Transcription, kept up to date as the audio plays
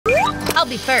I'll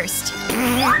be first.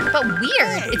 But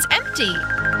weird, it's empty.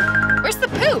 Where's the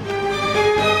poop?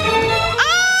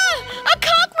 Ah! A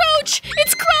cockroach!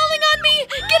 It's crawling on me!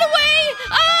 Get away!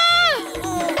 Ah!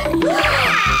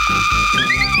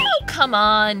 Oh, come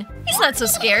on. He's not so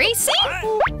scary, see?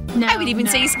 No, I would even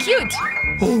say he's cute.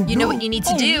 You know what you need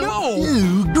to do.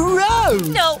 Ew, gross!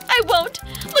 No, I won't.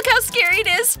 Look how scary it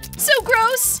is. So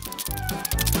gross.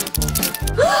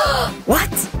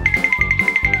 What?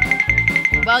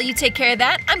 While you take care of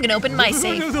that, I'm gonna open my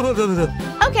safe.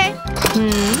 Okay.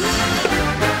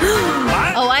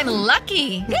 Oh, I'm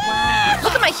lucky.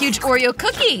 Look at my huge Oreo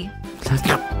cookie.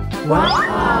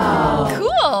 Wow!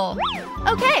 Cool.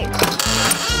 Okay.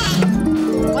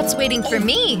 What's waiting for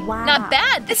me? Wow. Not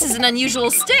bad. This is an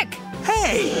unusual stick.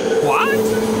 Hey! What?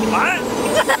 What?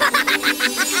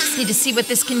 Just need to see what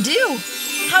this can do.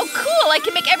 How cool! I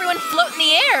can make everyone float in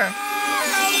the air.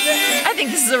 I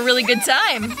think this is a really good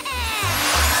time.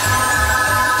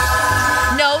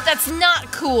 No, that's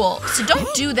not cool. So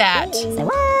don't do that.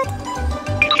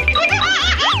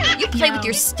 You play with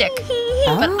your stick,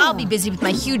 but I'll be busy with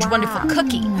my huge, wonderful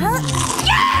cookie.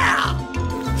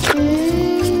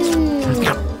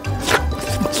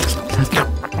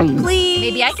 Please.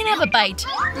 Maybe I can have a bite.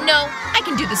 No, I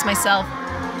can do this myself.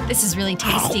 This is really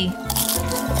tasty.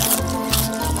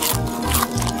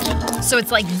 So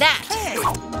it's like that.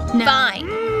 No. Fine.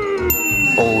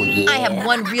 Oh, yeah. I have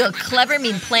one real clever,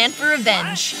 mean plan for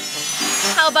revenge.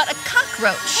 How about a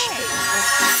cockroach?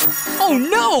 Oh,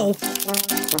 no!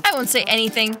 I won't say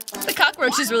anything. The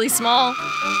cockroach is really small.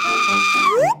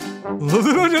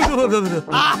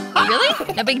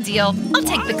 Really? No big deal. I'll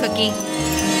take the cookie.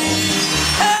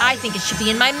 I think it should be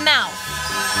in my mouth.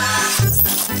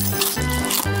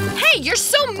 Hey, you're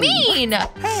so mean!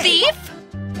 Thief!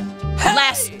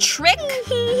 Last trick?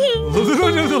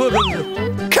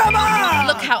 Come on!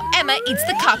 Look how Emma eats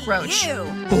the cockroach. Oh,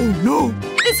 no!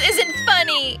 This isn't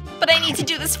funny, but I need to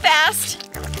do this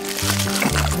fast.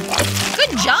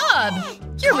 Good job!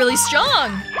 You're really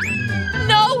strong.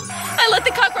 No! I let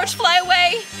the cockroach fly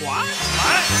away. What?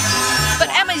 But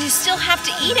Emma, you still have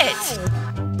to eat it.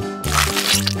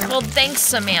 Well, thanks,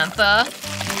 Samantha.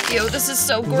 Ew, this is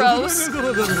so gross.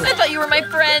 I thought you were my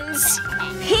friends.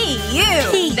 Hey,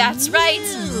 you. That's right.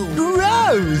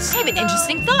 Gross! I have an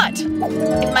interesting thought.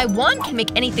 If my wand can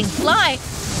make anything fly,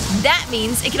 that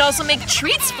means it can also make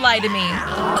treats fly to me.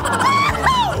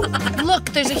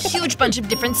 Look, there's a huge bunch of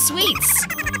different sweets.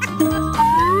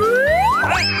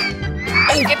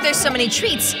 If there's so many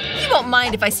treats, you won't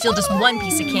mind if I steal just one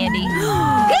piece of candy.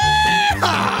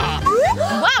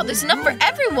 Wow, there's enough for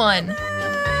everyone.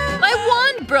 My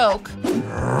wand broke.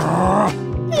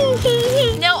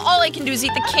 Now all I can do is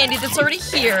eat the candy that's already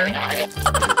here.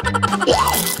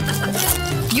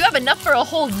 You have enough for a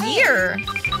whole year.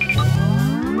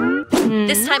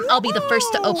 This time I'll be the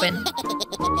first to open.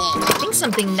 I think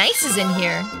something nice is in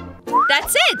here.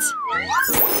 That's it!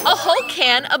 A whole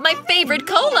can of my favorite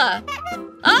cola.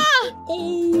 Ah!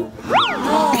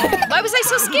 Why was I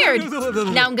so scared?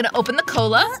 Now I'm gonna open the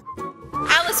cola.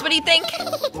 Alice, what do you think?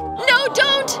 No,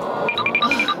 don't!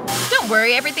 Don't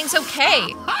worry, everything's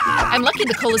okay. I'm lucky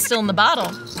the cola's still in the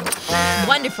bottle.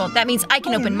 Wonderful, that means I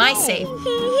can open my safe.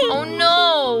 Oh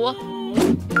no!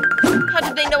 How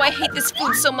did they know I hate this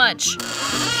food so much?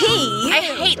 I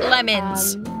hate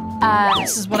lemons.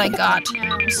 This is what I got.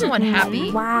 I'm so unhappy.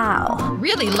 Wow.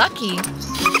 Really lucky.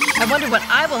 I wonder what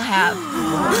I will have.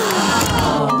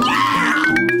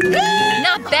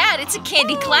 Not bad, it's a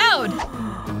candy cloud.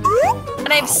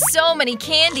 And I have so many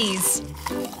candies.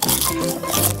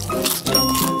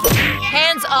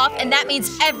 Hands off, and that means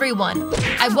everyone.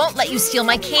 I won't let you steal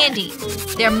my candy.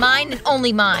 They're mine and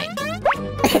only mine.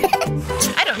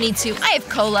 I don't need to. I have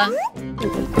cola.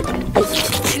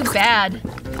 Too bad.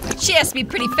 She has to be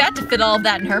pretty fat to fit all of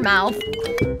that in her mouth.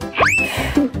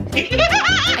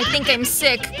 I think I'm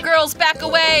sick. Girls, back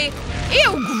away.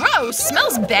 Ew, gross.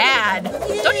 Smells bad.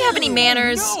 Don't you have any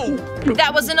manners?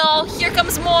 That wasn't all. Here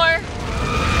comes more.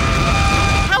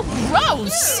 How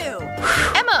gross.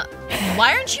 Emma,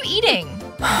 why aren't you eating?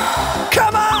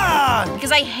 Come on!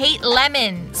 Because I hate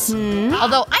lemons.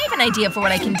 Although I have an idea for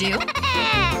what I can do.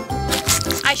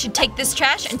 I should take this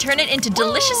trash and turn it into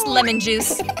delicious lemon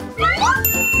juice.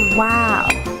 Wow.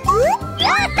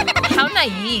 How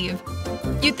naive.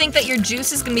 You think that your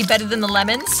juice is gonna be better than the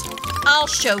lemons? I'll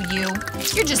show you.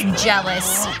 You're just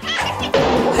jealous.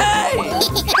 Hey!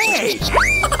 Hey!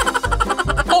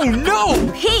 Oh no!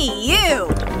 Hey, you.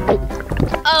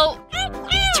 Oh,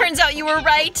 turns out you were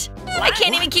right. I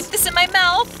can't even keep this in my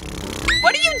mouth.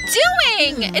 What are you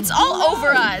doing? It's all over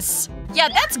us. Yeah,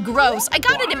 that's gross. I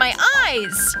got it in my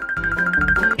eyes.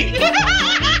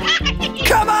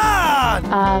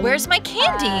 where's my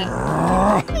candy?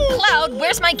 Cloud,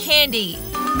 where's my candy?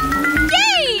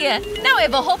 Yay! Now I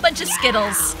have a whole bunch of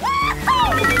Skittles.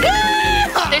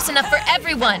 There's enough for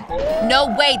everyone.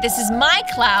 No way, this is my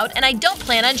Cloud, and I don't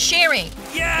plan on sharing.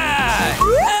 Yeah!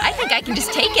 I think I can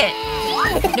just take it.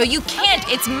 No, you can't.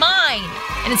 It's mine.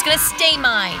 And it's gonna stay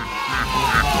mine.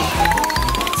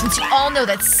 Since you all know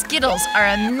that Skittles are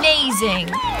amazing.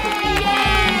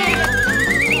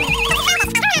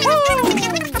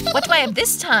 What do I have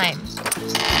this time?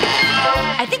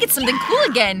 I think it's something cool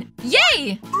again.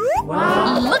 Yay!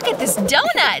 Wow. Look at this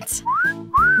donut.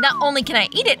 Not only can I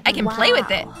eat it, I can play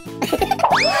with it.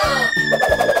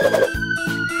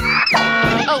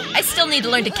 Oh, I still need to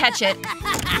learn to catch it.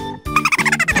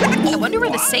 I wonder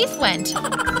where the safe went.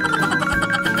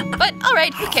 But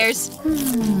alright, who cares?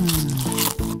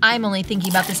 I'm only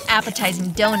thinking about this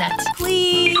appetizing donut.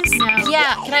 Please.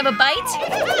 Yeah, can I have a bite?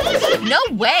 No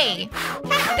way!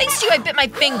 Thanks to you, I bit my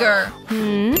finger.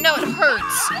 No, it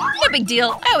hurts. No big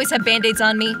deal. I always have Band-Aids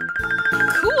on me.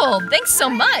 Cool, thanks so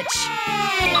much.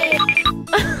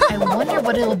 I wonder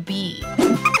what it'll be.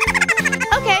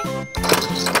 Okay.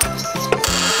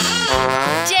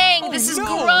 Dang, this is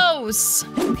gross.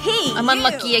 Hey, I'm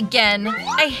unlucky again.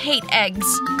 I hate eggs.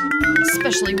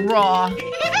 Especially raw.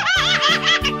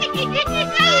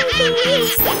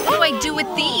 What do I do with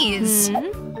these?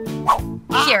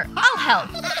 Here, I'll help.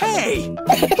 Hey!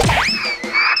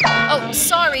 Oh,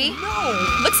 sorry.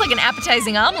 Looks like an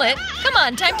appetizing omelet. Come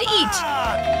on, time to eat.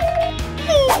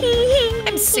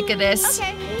 I'm sick of this.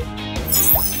 Okay.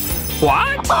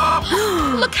 What?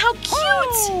 Look how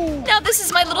cute! Now this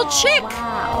is my little chick.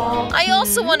 I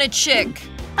also want a chick.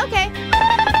 Okay.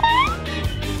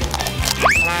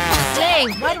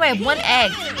 Dang, why do I have one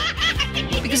egg?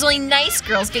 Because only nice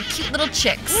girls get cute little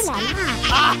chicks.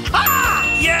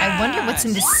 Yeah! I wonder what's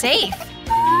in the safe.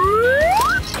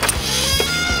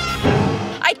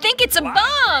 I think it's a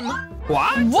bomb!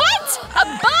 What? What? A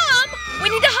bomb? We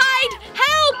need to hide!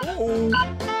 Help!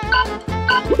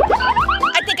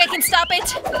 I think I can stop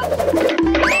it.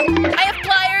 I have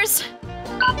pliers.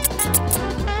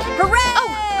 Hooray! Oh,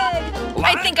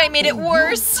 I think I made it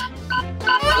worse.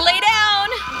 Lay down.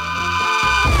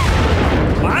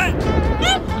 What?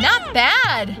 Not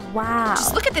bad. Wow.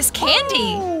 Just look at this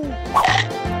candy.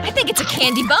 I think it's a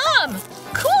candy bomb.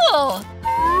 Cool.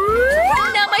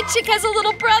 Now my chick has a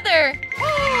little brother.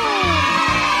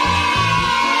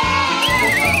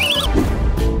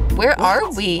 Where are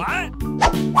we?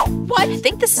 What? I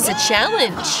think this is a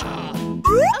challenge.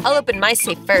 I'll open my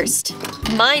safe first.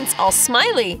 Mine's all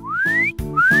smiley.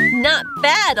 Not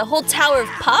bad, a whole tower of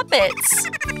poppets.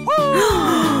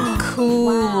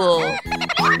 Cool.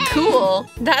 Cool?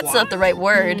 That's not the right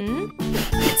word.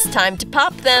 It's time to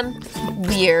pop them.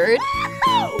 Weird.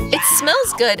 It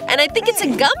smells good, and I think it's a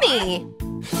gummy.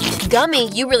 Gummy,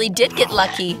 you really did get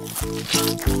lucky.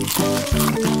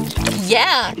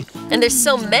 Yeah, and there's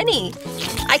so many.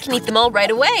 I can eat them all right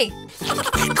away.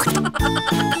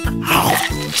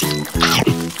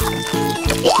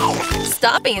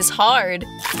 Stopping is hard.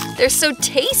 They're so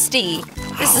tasty.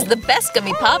 This is the best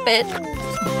gummy poppet.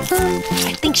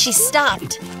 I think she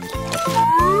stopped.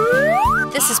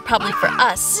 This is probably for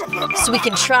us, so we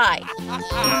can try.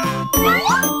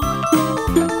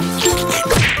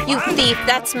 You thief,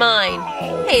 that's mine.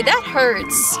 Hey, that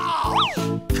hurts.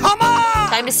 Come on!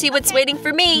 Time to see what's waiting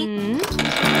for me.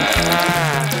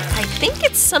 I think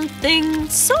it's something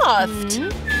soft.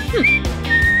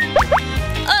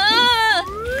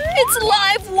 It's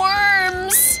live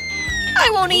worms! I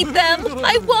won't eat them!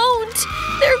 I won't!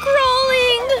 They're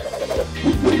crawling!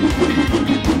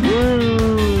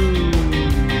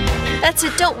 That's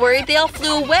it, don't worry, they all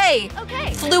flew away!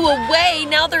 Okay. Flew away,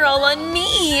 now they're all on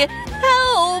me!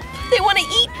 Help! They want to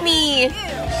eat me!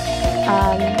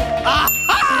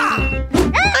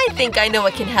 I think I know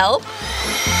what can help.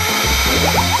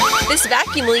 This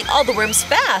vacuum will eat all the worms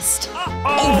fast.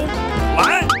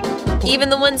 What? Even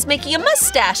the ones making a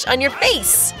mustache on your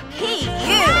face. Hey,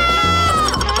 you!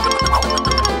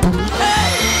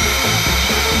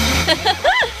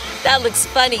 That looks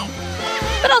funny,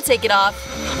 but I'll take it off.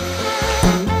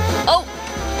 Oh!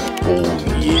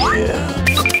 Yeah.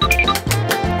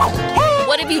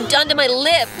 What have you done to my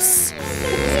lips?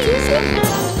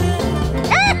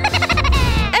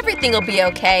 Everything will be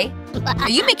okay. Are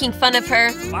you making fun of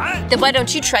her? What? Then why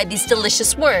don't you try these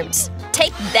delicious worms?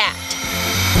 Take that.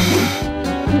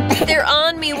 They're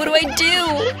on me. What do I do?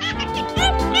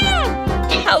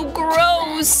 How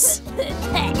gross.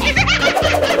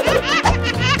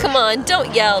 Come on,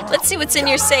 don't yell. Let's see what's in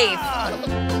your safe.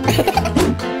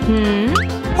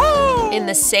 In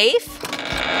the safe?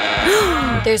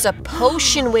 There's a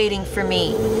potion waiting for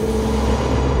me.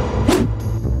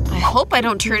 I hope I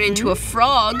don't turn into a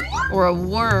frog or a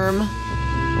worm.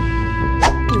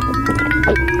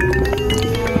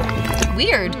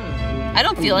 Weird. I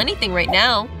don't feel anything right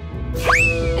now.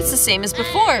 It's the same as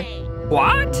before.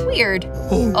 What? Weird.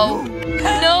 Oh,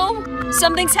 no!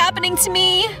 Something's happening to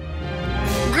me!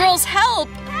 Girls, help!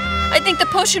 I think the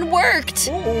potion worked!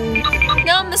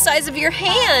 Now I'm the size of your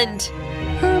hand!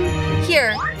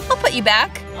 Here, I'll put you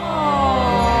back.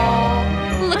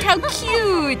 Look how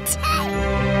cute!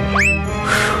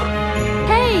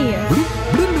 Hey!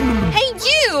 Hey,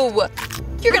 you!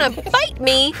 You're gonna bite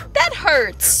me? That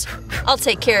hurts! I'll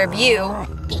take care of you.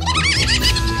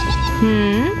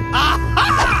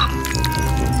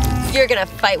 You're gonna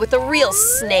fight with a real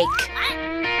snake.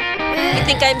 You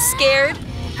think I'm scared?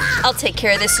 I'll take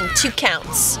care of this in 2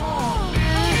 counts.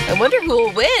 I wonder who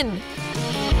will win.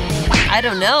 I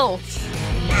don't know.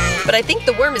 But I think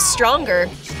the worm is stronger.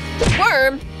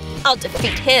 Worm? I'll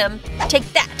defeat him.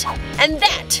 Take that. And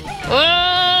that.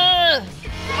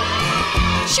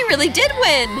 She really did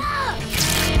win.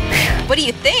 What do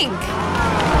you think?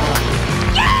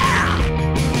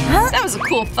 That was a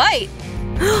cool fight.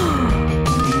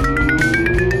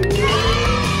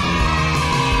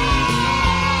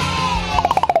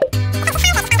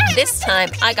 This time,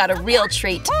 I got a real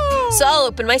treat. So I'll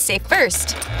open my safe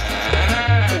first.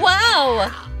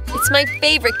 Wow! It's my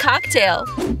favorite cocktail.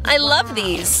 I love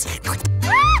these.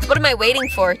 What am I waiting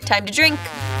for? Time to drink.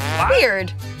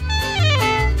 Weird.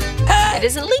 It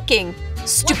isn't leaking.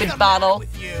 Stupid bottle.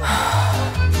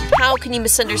 How can you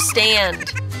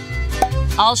misunderstand?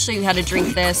 I'll show you how to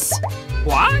drink this.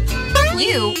 What?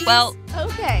 You, well,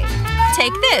 Okay.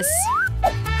 take this.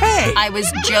 Hey! I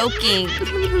was joking.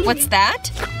 What's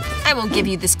that? I won't give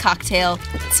you this cocktail.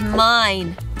 It's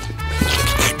mine.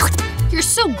 You're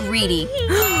so greedy.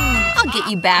 I'll get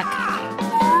you back.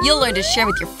 You'll learn to share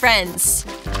with your friends.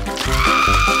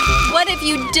 What have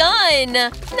you done?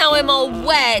 Now I'm all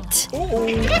wet.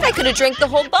 I could have drank the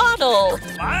whole bottle.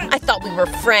 I thought we were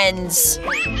friends.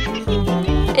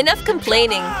 Enough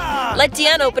complaining. Let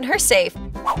Diana open her safe.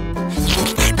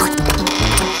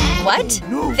 What?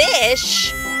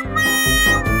 Fish?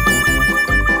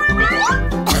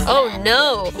 Oh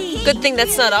no. Good thing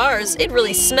that's not ours. It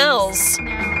really smells.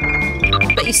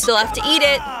 But you still have to eat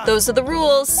it. Those are the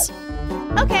rules.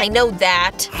 Okay. I know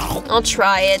that. I'll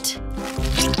try it.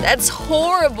 That's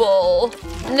horrible.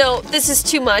 No, this is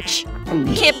too much.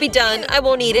 Can't be done. I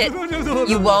won't eat it.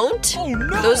 You won't?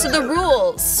 Those are the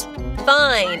rules.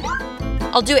 Fine.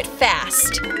 I'll do it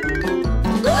fast.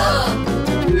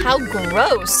 How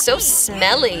gross. So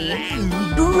smelly.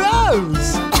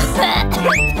 Gross!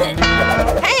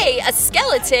 Hey, a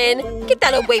skeleton! Get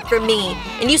that away from me.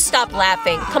 And you stop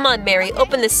laughing. Come on, Mary,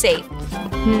 open the safe.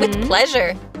 With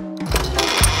pleasure.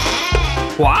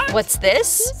 What? What's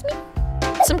this?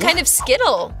 Some kind of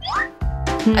Skittle.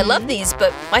 I love these,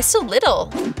 but why so little?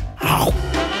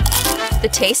 The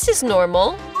taste is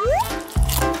normal.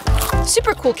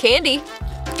 Super cool candy.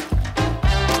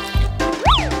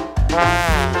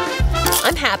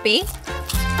 I'm happy.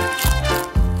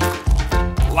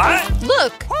 What?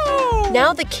 Look!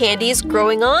 Now the candy is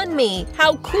growing on me.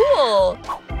 How cool!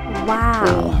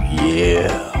 Wow.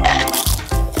 Yeah.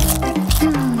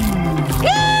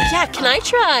 Yeah, can I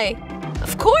try?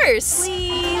 Of course!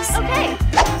 Please. Okay.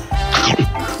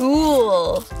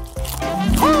 Cool!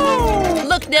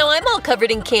 Look, now I'm all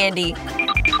covered in candy.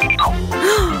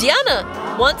 Diana,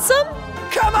 want some?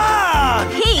 Come on!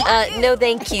 Hey, no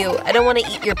thank you. I don't want to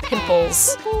eat your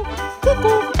pimples.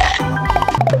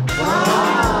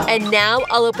 And now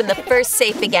I'll open the first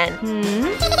safe again.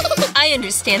 I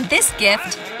understand this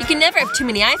gift. You can never have too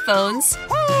many iPhones.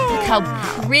 Look how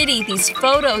pretty these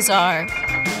photos are.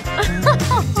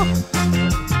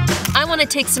 I want to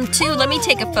take some too. Let me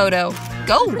take a photo.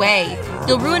 Go away.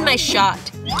 You'll ruin my shot.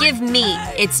 Give me.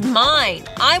 It's mine.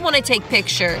 I want to take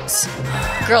pictures.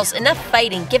 Girls, enough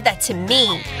fighting. Give that to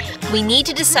me. We need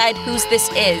to decide whose this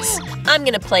is. I'm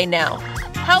gonna play now.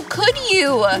 How could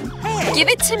you? Give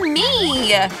it to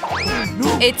me.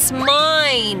 It's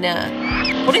mine.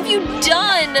 What have you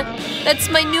done? That's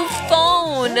my new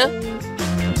phone.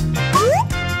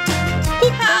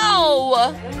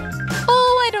 How?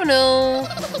 Oh, I don't know.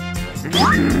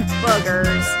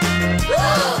 Boogers.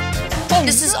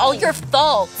 This is all your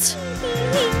fault.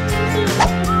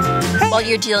 While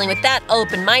you're dealing with that, I'll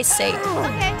open my safe.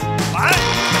 Okay.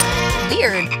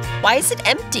 Weird. Why is it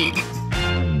empty?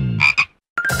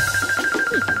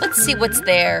 Let's see what's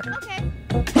there. Okay.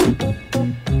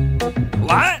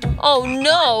 What? Oh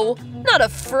no! Not a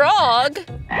frog!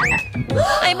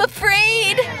 I'm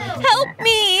afraid! Help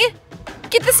me!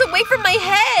 Get this away from my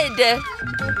head!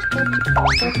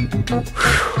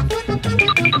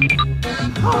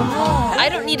 I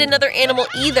don't need another animal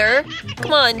either.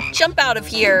 Come on, jump out of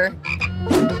here.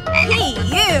 Hey,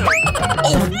 you!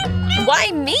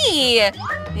 Why me?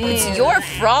 It's your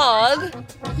frog.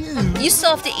 You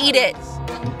still have to eat it.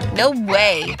 No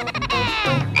way.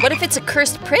 What if it's a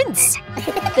cursed prince?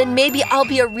 Then maybe I'll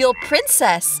be a real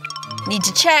princess. Need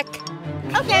to check.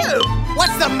 Okay.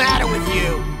 What's the matter with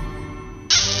you?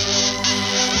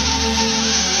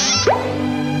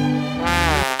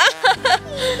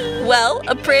 Well,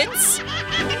 a prince?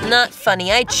 Not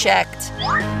funny, I checked.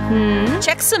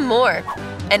 Check some more,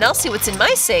 and I'll see what's in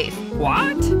my safe.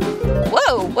 What?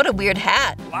 Whoa, what a weird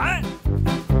hat. What?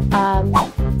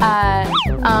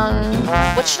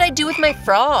 What should I do with my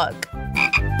frog?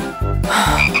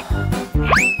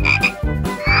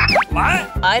 What?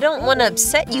 I don't want to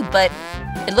upset you, but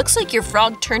it looks like your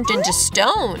frog turned into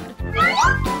stone.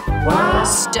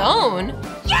 Stone?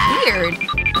 Weird.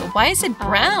 But why is it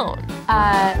brown?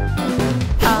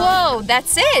 Whoa,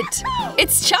 that's it!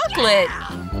 It's chocolate!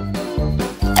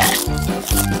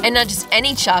 And not just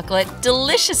any chocolate,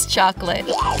 delicious chocolate.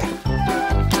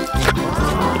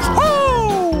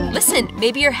 Listen,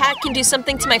 maybe your hat can do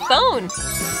something to my phone.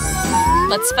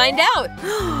 Let's find out.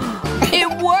 It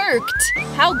worked!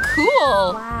 How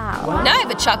cool! Wow. Now I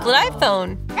have a chocolate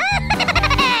iPhone.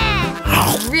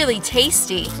 Really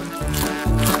tasty.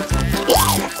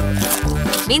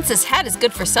 Means this hat is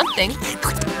good for something.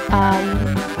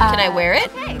 Can I wear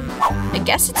it? I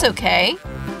guess it's okay.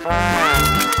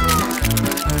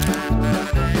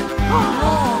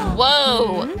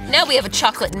 Whoa! Now we have a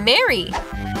chocolate Mary.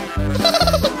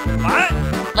 What?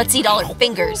 Let's eat all her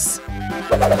fingers.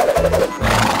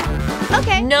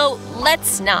 Okay. No,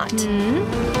 let's not.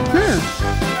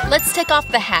 Let's take off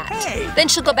the hat. Hey. Then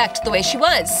she'll go back to the way she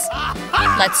was.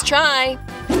 Let's try.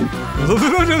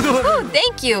 Oh,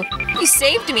 thank you. You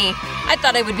saved me. I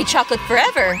thought I would be chocolate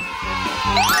forever.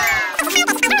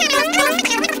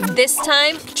 This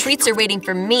time, treats are waiting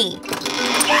for me.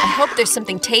 I hope there's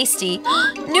something tasty.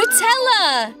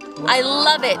 Nutella! I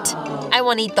love it. I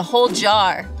want to eat the whole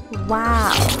jar.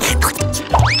 Wow.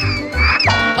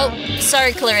 Oh,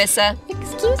 sorry, Clarissa.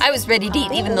 Excuse me. I was ready to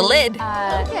eat even the lid.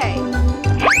 Okay.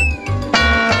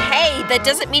 Hey, that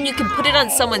doesn't mean you can put it on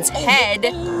someone's head.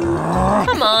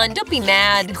 Come on, don't be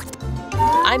mad.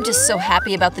 I'm just so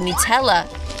happy about the Nutella.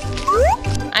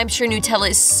 I'm sure Nutella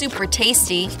is super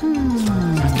tasty.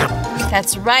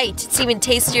 That's right, it's even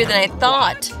tastier than I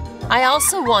thought. I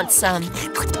also want some.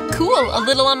 Cool, a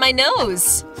little on my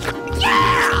nose.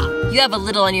 You have a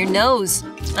little on your nose.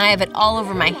 I have it all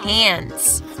over my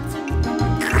hands.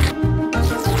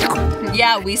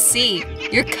 Yeah, we see.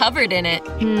 You're covered in it.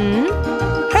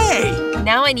 Hey!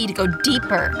 Now I need to go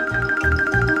deeper.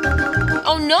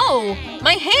 Oh no!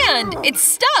 My hand! It's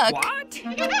stuck! What?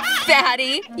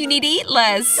 Fatty, you need to eat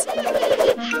less.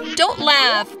 Don't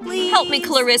laugh. Help me,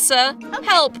 Clarissa.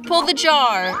 Help, pull the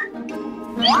jar.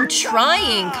 I'm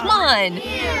trying. Come on.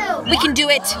 We can do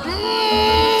it.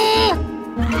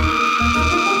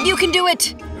 You can do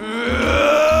it.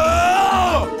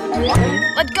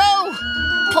 Let go.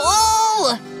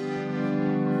 Pull.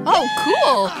 Oh,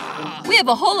 cool. We have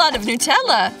a whole lot of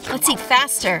Nutella. Let's eat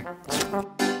faster.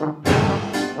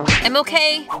 I'm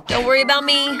okay. Don't worry about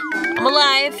me. I'm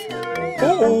alive.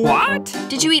 Oh, what?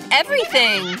 Did you eat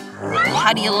everything?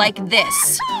 How do you like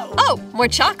this? Oh, more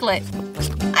chocolate.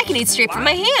 I can eat straight from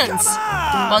my hands.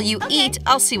 While you eat,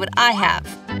 I'll see what I have.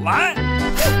 What?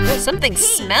 Something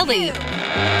smelly.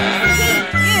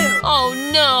 Oh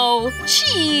no!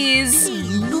 Cheese!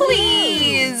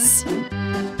 Please!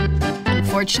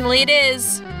 Unfortunately, it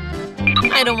is.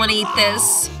 I don't want to eat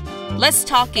this. Less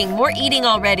talking, more eating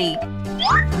already.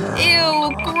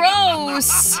 Ew,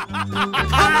 gross!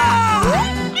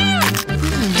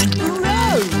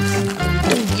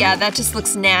 Yeah, that just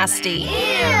looks nasty.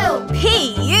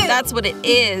 That's what it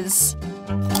is.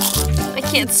 I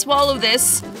can't swallow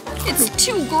this. It's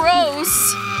too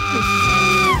gross.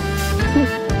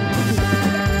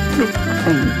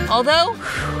 Although,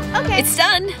 it's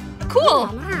done. Cool.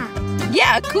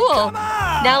 Yeah, cool.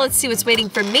 Now let's see what's waiting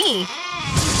for me.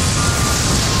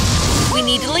 We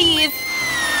need to leave.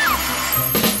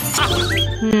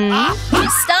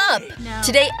 Stop!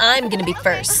 Today I'm gonna be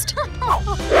first.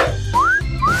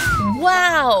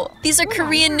 Wow! These are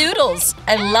Korean noodles.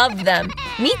 I love them.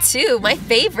 Me too, my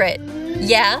favorite.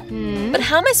 Yeah? But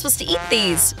how am I supposed to eat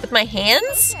these? With my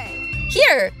hands?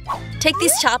 Here! Take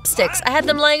these chopsticks. I had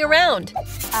them lying around.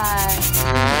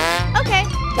 Okay.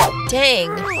 Dang.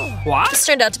 What? This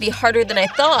turned out to be harder than I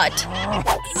thought.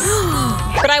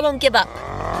 But I won't give up.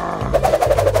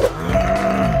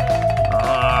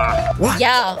 What?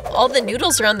 Yeah, all the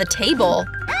noodles are on the table.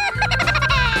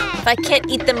 If I can't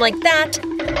eat them like that,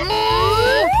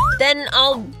 then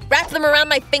I'll wrap them around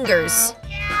my fingers.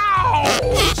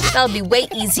 That'll be way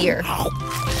easier.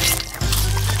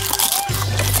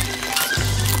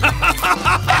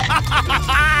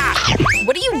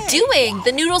 What are you doing?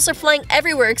 The noodles are flying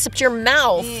everywhere except your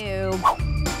mouth. Ew.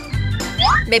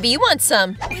 Maybe you want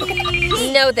some.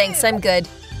 No thanks, I'm good.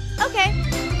 Okay.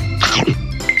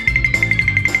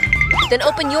 Then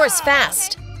open yours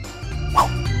fast.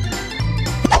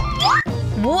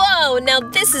 Whoa, now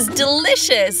this is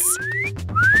delicious!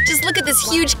 Just look at this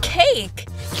huge cake!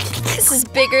 This is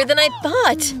bigger than I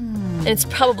thought! And it's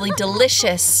probably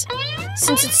delicious.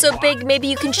 Since it's so big, maybe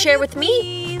you can share with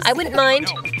me? I wouldn't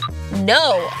mind.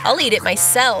 No, I'll eat it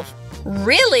myself.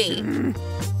 Really?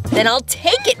 Then I'll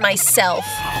take it myself.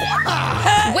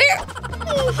 Where?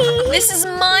 This is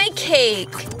my cake!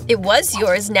 It was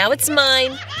yours, now it's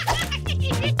mine.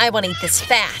 I want to eat this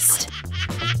fast.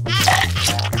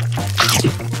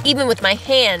 Even with my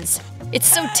hands. It's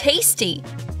so tasty.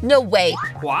 No way.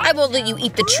 What? I won't let you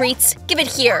eat the treats. Give it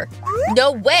here.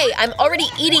 No way. I'm already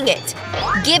eating it.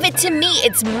 Give it to me.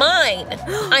 It's mine.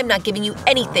 I'm not giving you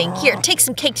anything. Here, take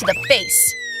some cake to the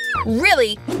face.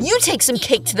 Really? You take some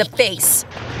cake to the face.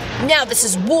 Now this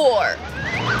is war.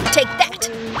 Take that.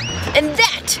 And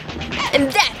that.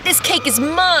 And that. This cake is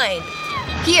mine.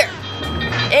 Here.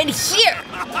 And here.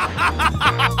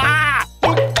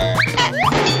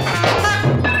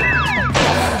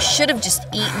 You should have just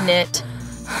eaten it.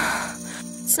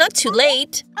 It's not too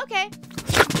late. Okay.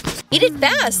 Eat it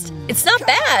fast. It's not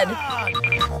bad.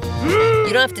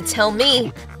 You don't have to tell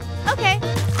me. Okay.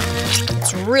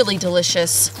 It's really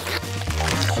delicious.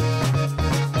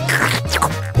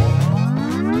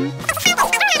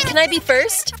 Can I be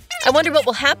first? I wonder what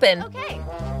will happen. Okay.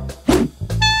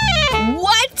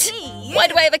 What? Why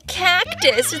do I have a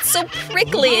cactus? It's so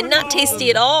prickly and not tasty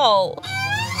at all.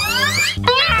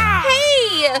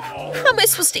 Hey! How am I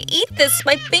supposed to eat this?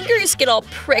 My fingers get all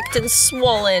pricked and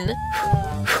swollen.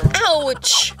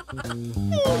 Ouch!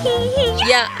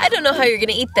 Yeah, I don't know how you're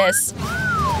gonna eat this.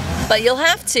 But you'll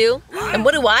have to. And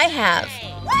what do I have?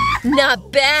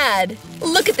 Not bad.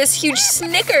 Look at this huge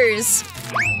Snickers.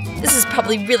 This is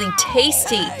probably really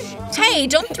tasty. Hey,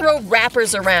 don't throw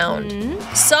wrappers around.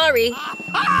 Sorry.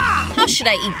 How should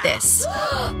I eat this?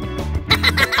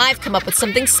 I've come up with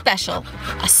something special.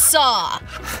 A saw.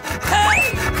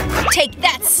 Take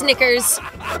that, Snickers.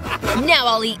 Now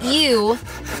I'll eat you.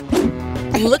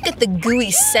 Look at the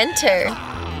gooey center.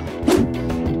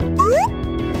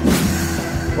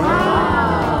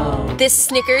 Wow. This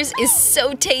Snickers is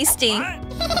so tasty. I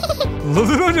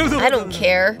don't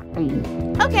care.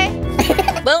 Okay.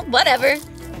 Well, whatever.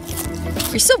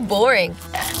 You're so boring.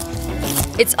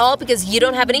 It's all because you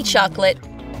don't have any chocolate.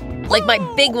 Like my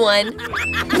big one.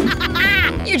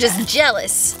 You're just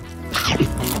jealous.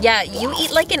 Yeah, you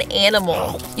eat like an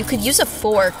animal. You could use a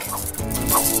fork.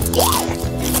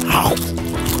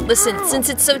 Listen, since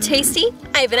it's so tasty,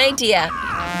 I have an idea.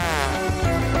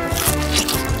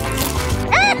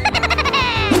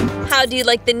 How do you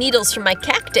like the needles from my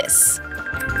cactus?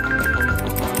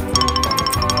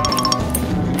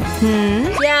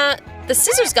 Yeah, the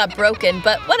scissors got broken,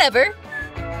 but whatever.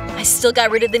 I still got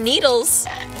rid of the needles.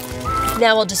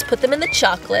 Now I'll just put them in the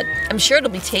chocolate. I'm sure it'll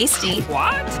be tasty.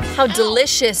 What? How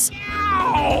delicious.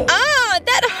 Ow. Ah,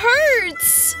 that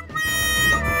hurts!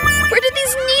 Where did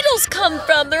these needles come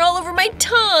from? They're all over my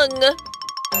tongue.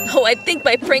 Oh, I think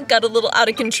my prank got a little out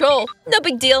of control. No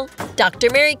big deal. Dr.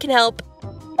 Mary can help.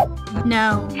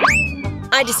 No.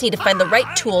 I just need to find the right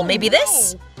tool. Maybe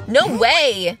this? No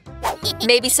way!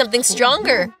 Maybe something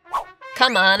stronger.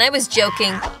 Come on, I was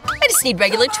joking. I just need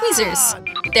regular tweezers.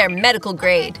 They're medical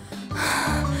grade.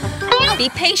 Be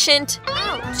patient.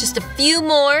 Just a few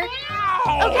more.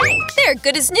 Okay, there,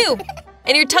 good as new.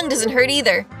 And your tongue doesn't hurt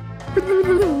either.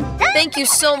 Thank you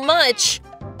so much.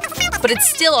 But it's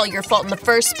still all your fault in the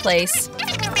first place.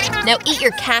 Now eat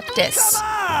your cactus.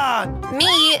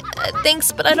 Me?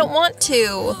 Thanks, but I don't want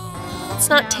to. It's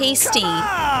not tasty.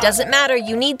 Doesn't matter,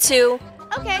 you need to.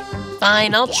 Okay.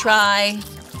 Fine, I'll try.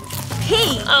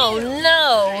 Hey. Oh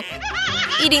no!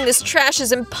 Eating this trash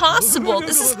is impossible.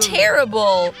 This is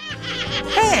terrible.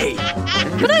 Hey!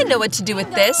 But I know what to do with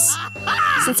this.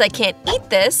 Since I can't eat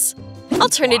this, I'll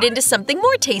turn it into something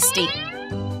more tasty.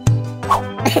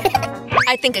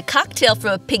 I think a cocktail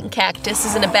from a pink cactus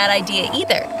isn't a bad idea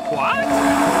either. What?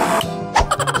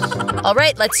 All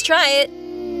right, let's try it.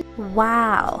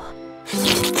 Wow.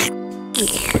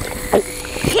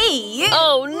 Hey!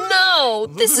 Oh no!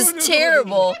 This is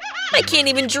terrible! I can't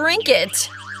even drink it!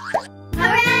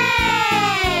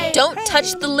 Hooray! Don't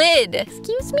touch the lid!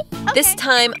 Excuse me? Okay. This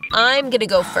time, I'm gonna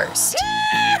go first.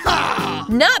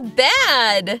 Not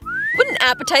bad! What an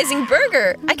appetizing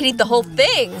burger! I could eat the whole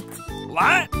thing!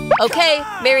 What? Okay,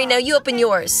 Mary, now you open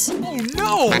yours. Oh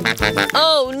no!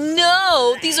 Oh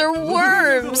no! These are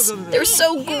worms! They're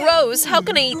so gross! How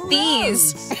can I eat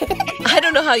these? I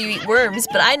don't know how you eat worms,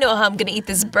 but I know how I'm gonna eat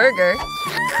this burger.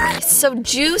 It's so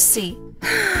juicy.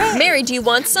 Mary, do you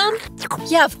want some?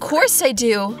 Yeah, of course I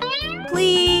do.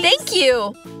 Please. Thank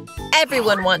you!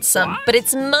 Everyone wants some, but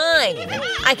it's mine!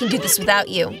 I can do this without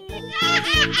you.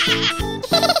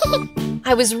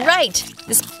 I was right!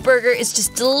 This burger is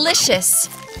just delicious!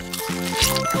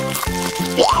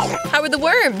 How are the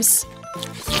worms?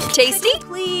 Tasty? I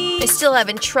Please. still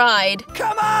haven't tried.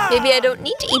 Come on! Maybe I don't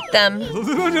need to eat them.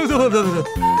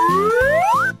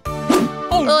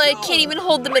 Oh, I can't even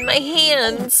hold them in my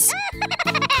hands.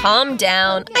 Calm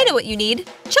down. I know what you need.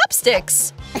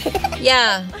 Chopsticks.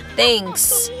 Yeah,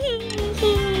 thanks.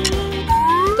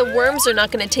 The worms are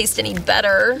not going to taste any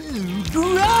better.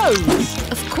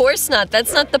 Gross! Of course not.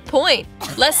 That's not the point.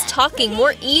 Less talking,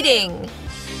 more eating.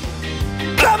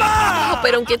 Come I on! hope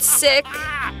I don't get sick.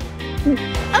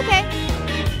 Okay.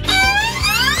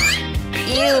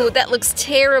 Ew, that looks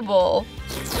terrible.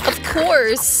 Of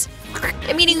course.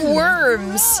 I'm eating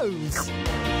worms.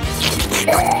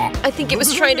 I think it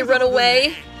was trying to run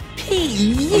away.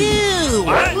 You.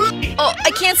 What? Oh,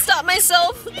 I can't stop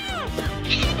myself.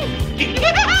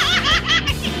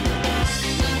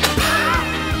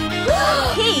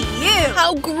 Hey, you.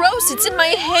 How gross, it's in my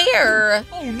hair.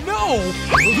 Oh no!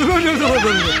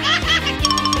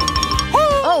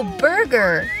 Oh,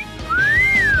 burger.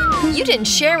 You didn't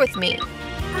share with me.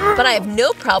 But I have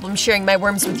no problem sharing my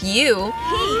worms with you.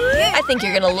 Hey, I think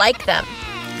you're gonna like them.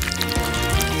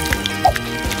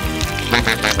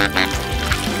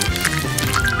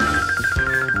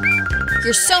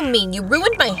 You're so mean, you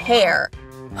ruined my hair.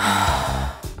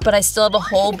 But I still have a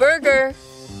whole burger.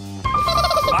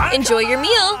 Enjoy your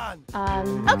meal.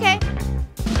 Okay.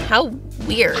 How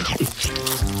weird.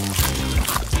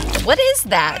 What is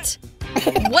that?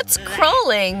 What's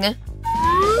crawling?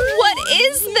 What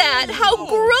is that? How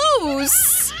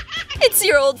gross! It's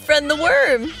your old friend the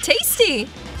worm. Tasty.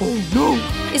 Oh no!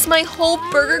 Is my whole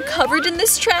burger covered in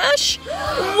this trash?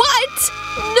 What?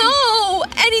 No!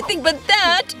 Anything but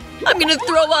that! I'm gonna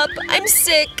throw up. I'm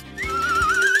sick.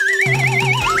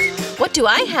 What do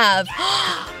I have?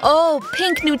 Oh,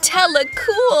 pink Nutella.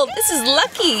 Cool. This is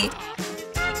lucky.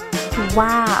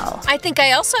 Wow. I think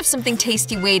I also have something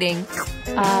tasty waiting.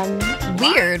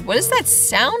 Weird. What is that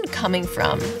sound coming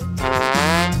from?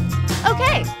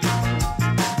 Okay.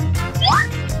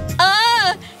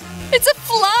 Ah! It's a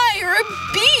fly or a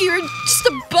bee or just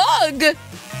a bug.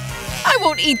 I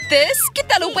won't eat this. Get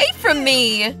that away from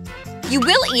me. You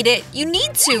will eat it. You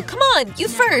need to. Come on, you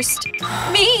first.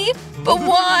 Me? But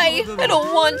why? I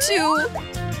don't want to.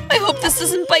 I hope this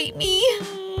doesn't bite me.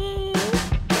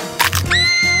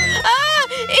 Ah!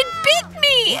 It bit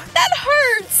me! That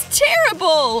hurts!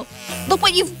 Terrible! Look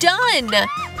what you've done!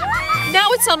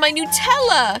 Now it's on my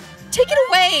Nutella! Take it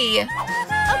away!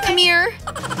 Come here.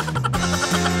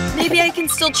 Maybe I can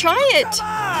still try it. Come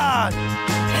on!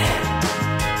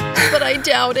 But I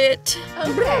doubt it.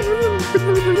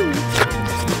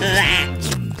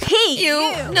 Hey,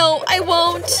 You. No, I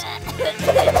won't.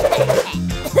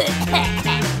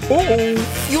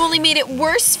 Oh! You only made it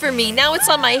worse for me. Now it's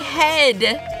on my head.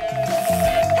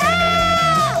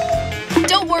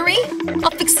 Don't worry.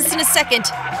 I'll fix this in a second.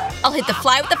 I'll hit the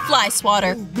fly with the fly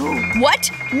swatter.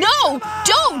 What? No!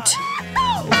 Don't!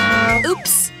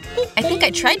 Oops. I think I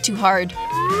tried too hard.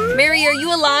 Mary, are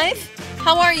you alive?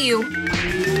 How are you?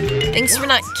 Thanks for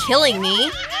not killing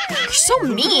me. You're so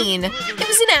mean. It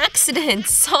was an accident.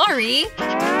 Sorry.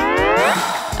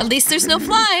 At least there's no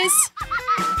flies.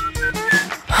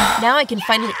 Now I can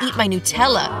finally eat my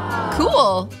Nutella.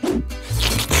 Cool.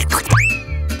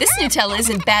 This Nutella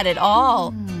isn't bad at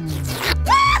all.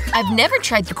 I've never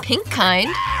tried the pink kind.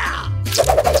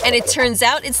 And it turns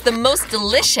out it's the most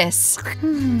delicious.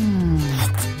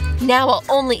 Now I'll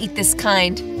only eat this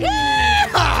kind.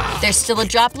 There's still a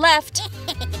drop left.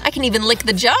 I can even lick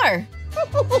the jar.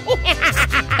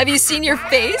 Have you seen your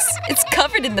face? It's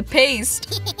covered in the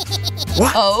paste.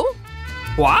 What? Oh?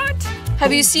 What?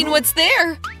 Have you seen what's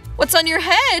there? What's on your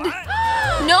head?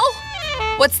 No?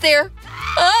 What's there?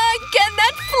 Again,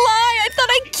 that fly! I thought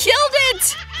I killed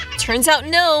it! Turns out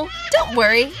no. Don't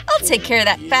worry. I'll take care of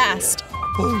that fast.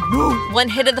 Oh no! One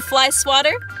hit of the fly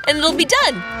swatter, and it'll be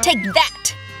done. Take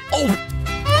that! Oh!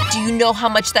 Do you know how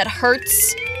much that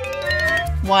hurts?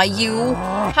 Why you?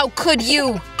 How could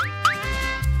you?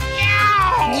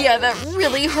 Yeah, that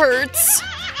really hurts.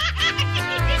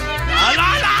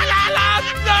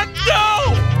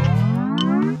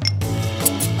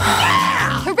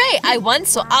 Hooray, I won,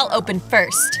 so I'll open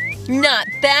first. Not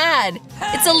bad.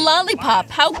 It's a lollipop.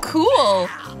 How cool.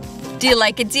 Do you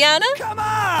like it, Diana? Come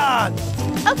on!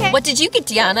 Okay. What did you get,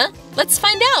 Diana? Let's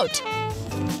find out.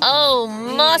 Oh,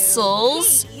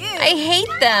 muscles. I hate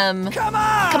them. Come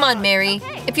on! Come on, Mary.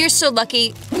 If you're so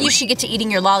lucky, you should get to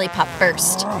eating your lollipop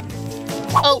first.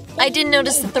 Oh, I didn't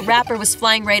notice that the wrapper was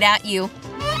flying right at you.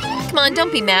 Come on,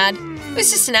 don't be mad. It was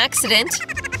just an accident.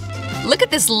 Look at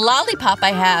this lollipop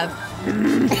I have.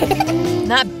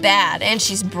 Not bad, and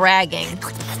she's bragging.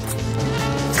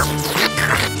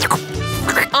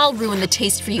 I'll ruin the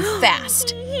taste for you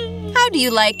fast. How do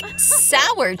you like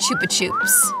sour Chupa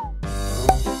Chups?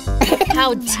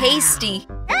 How tasty.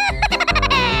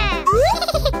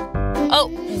 Oh,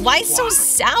 why so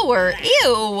sour?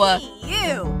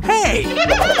 Ew. Hey!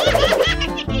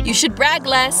 You should brag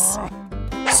less.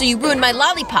 So you ruined my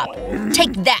lollipop.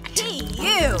 Take that.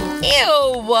 Ew.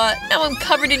 Now I'm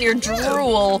covered in your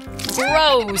drool.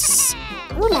 Gross.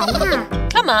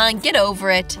 Come on, get over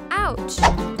it. Ouch.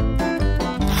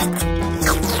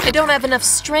 I don't have enough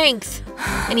strength.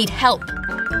 I need help.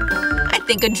 I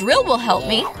think a drill will help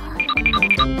me.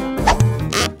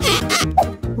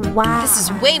 Wow. This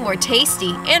is way more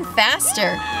tasty and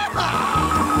faster.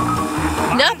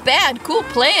 Not bad, cool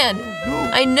plan.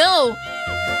 I know.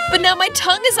 But now my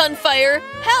tongue is on fire.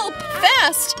 Help,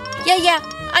 fast. Yeah,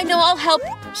 I know, I'll help.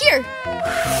 Here.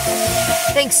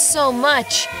 Thanks so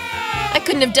much. I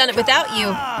couldn't have done it without you.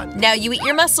 Now you eat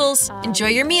your mussels. Enjoy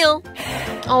your meal.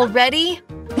 Already?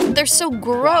 They're so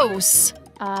gross.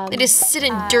 They just sit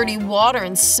in dirty water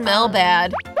and smell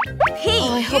bad.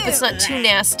 Oh, I hope it's not too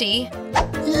nasty.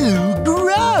 Ew,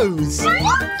 gross!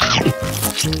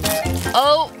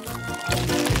 Oh,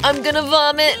 I'm gonna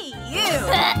vomit.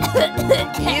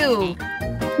 Ew.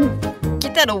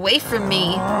 Get that away from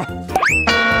me.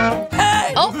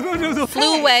 Oh,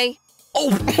 flew away.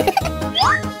 Oh,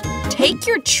 Take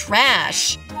your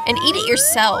trash and eat it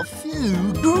yourself.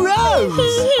 ew,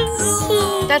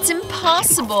 gross! That's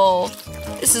impossible.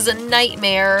 This is a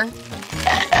nightmare.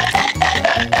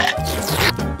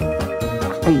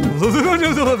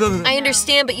 I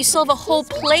understand, but you still have a whole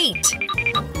plate.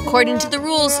 According to the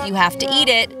rules, you have to eat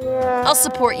it. I'll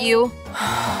support you.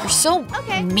 You're so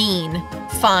mean.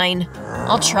 Fine,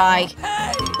 I'll try.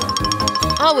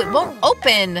 Oh, it won't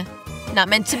open. Not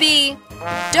meant to be.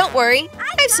 Don't worry,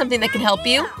 I have something that can help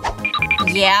you.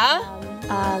 Yeah?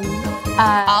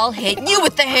 I'll hit you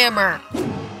with the hammer.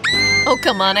 Oh,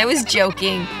 come on, I was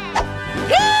joking.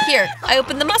 Here, I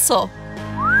opened the mussel.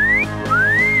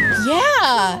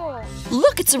 Yeah!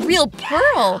 Look, it's a real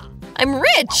pearl. I'm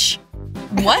rich.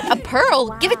 What? A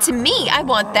pearl? Give it to me. I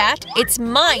want that. It's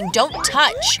mine. Don't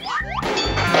touch.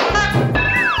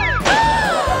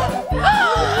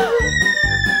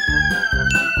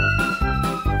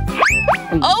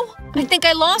 Oh, I think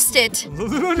I lost it.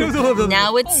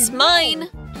 Now it's mine.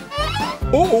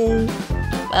 Oh!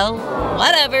 Well,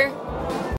 whatever.